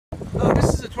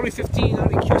the 2015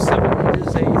 Audi Q7. It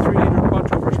is a 3-liter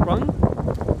quattro sprung.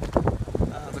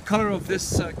 The color of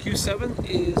this Q7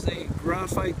 is a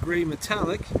graphite gray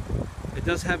metallic. It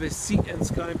does have a seat and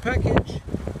sky package,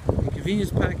 a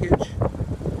convenience package,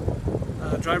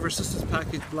 driver assistance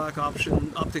package, black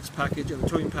option, optics package, and a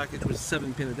towing package with a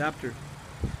 7-pin adapter.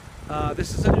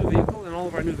 This is a new vehicle, and all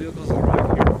of our new vehicles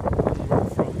arrive here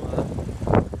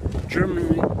from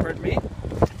Germany, pardon me,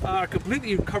 are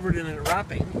completely covered in a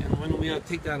wrapping, and when we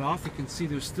take that off, you can see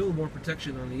there's still more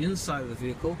protection on the inside of the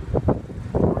vehicle,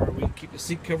 where we keep the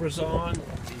seat covers on,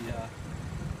 the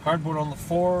cardboard on the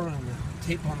floor, and the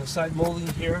tape on the side molding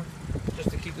here, just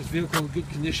to keep this vehicle in good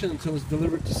condition until it's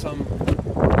delivered to some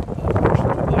person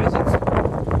who buys it.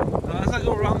 As I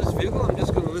go around this vehicle, I'm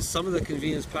just going to list some of the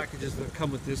convenience packages that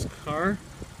come with this car,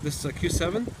 this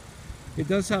Q7. It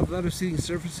does have leather seating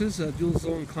surfaces, dual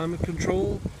zone climate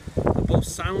control, a Bose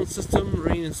sound system,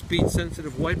 rain and speed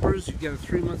sensitive wipers. You get a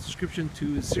 3-month subscription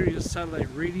to a Sirius satellite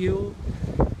radio.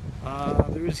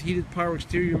 There is heated power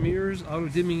exterior mirrors, auto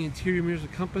dimming interior mirrors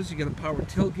and compass. You get a power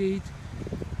tailgate.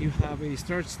 You have a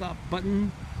start stop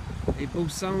button, a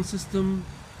Bose sound system.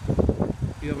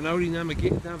 You have an Audi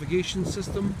navigation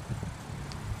system.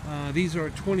 These are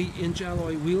 20-inch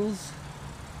alloy wheels.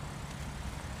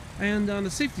 And on the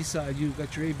safety side, you've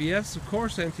got your ABS, of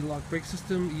course, anti-lock brake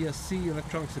system, ESC,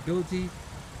 electronic stability,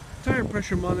 tire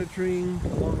pressure monitoring,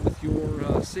 along with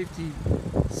your safety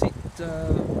seat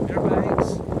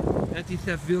airbags,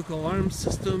 anti-theft vehicle alarm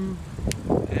system,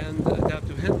 and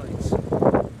adaptive headlights. If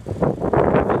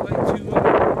you'd like to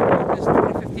get this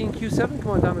 2015 Q7,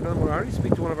 come on down to Glenmore Audi,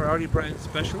 speak to one of our Audi brand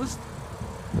specialists,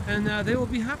 and they will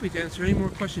be happy to answer any more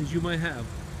questions you might have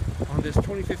on this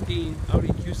 2015 Audi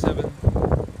Q7